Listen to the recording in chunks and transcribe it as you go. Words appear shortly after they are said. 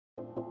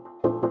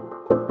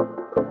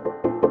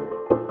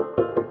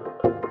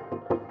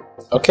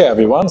Okay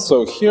everyone,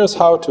 so here's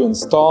how to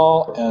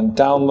install and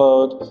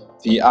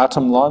download the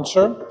Atom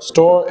Launcher,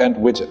 Store and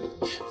Widget.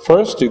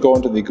 First, you go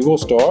into the Google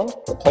Store,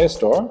 the Play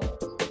Store,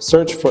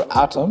 search for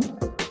Atom,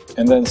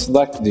 and then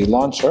select the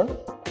launcher,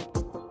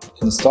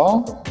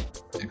 install,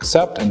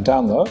 accept and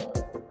download.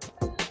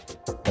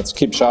 Let's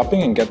keep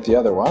shopping and get the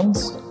other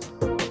ones.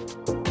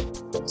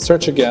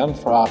 Search again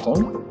for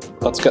Atom.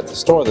 Let's get the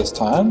store this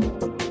time.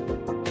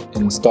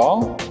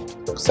 Install,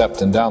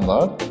 accept and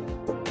download.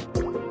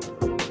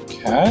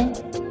 Okay,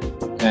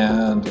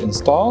 and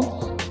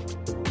install.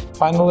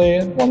 Finally,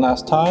 one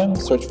last time,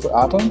 search for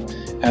Atom,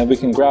 and we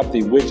can grab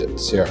the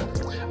widgets here.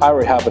 I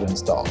already have it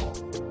installed.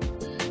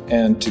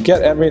 And to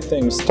get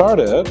everything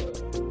started,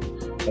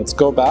 let's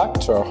go back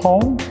to our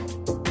home,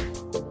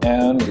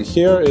 and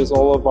here is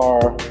all of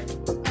our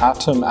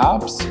Atom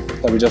apps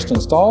that we just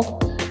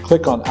installed.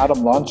 Click on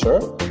Atom Launcher,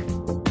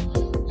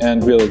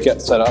 and we'll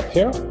get set up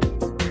here.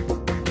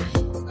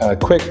 A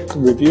quick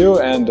review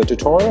and a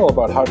tutorial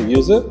about how to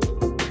use it.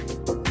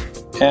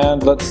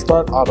 And let's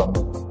start Atom.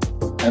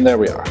 And there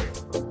we are.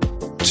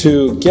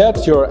 To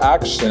get your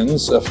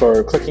actions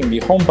for clicking the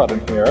home button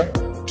here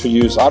to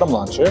use Atom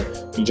Launcher,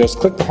 you just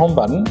click the home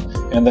button,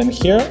 and then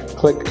here,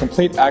 click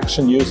Complete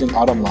Action using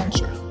Atom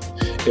Launcher.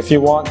 If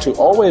you want to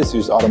always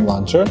use Atom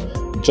Launcher,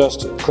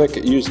 just click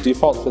Use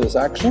Default for this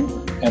action,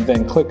 and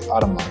then click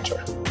Atom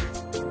Launcher.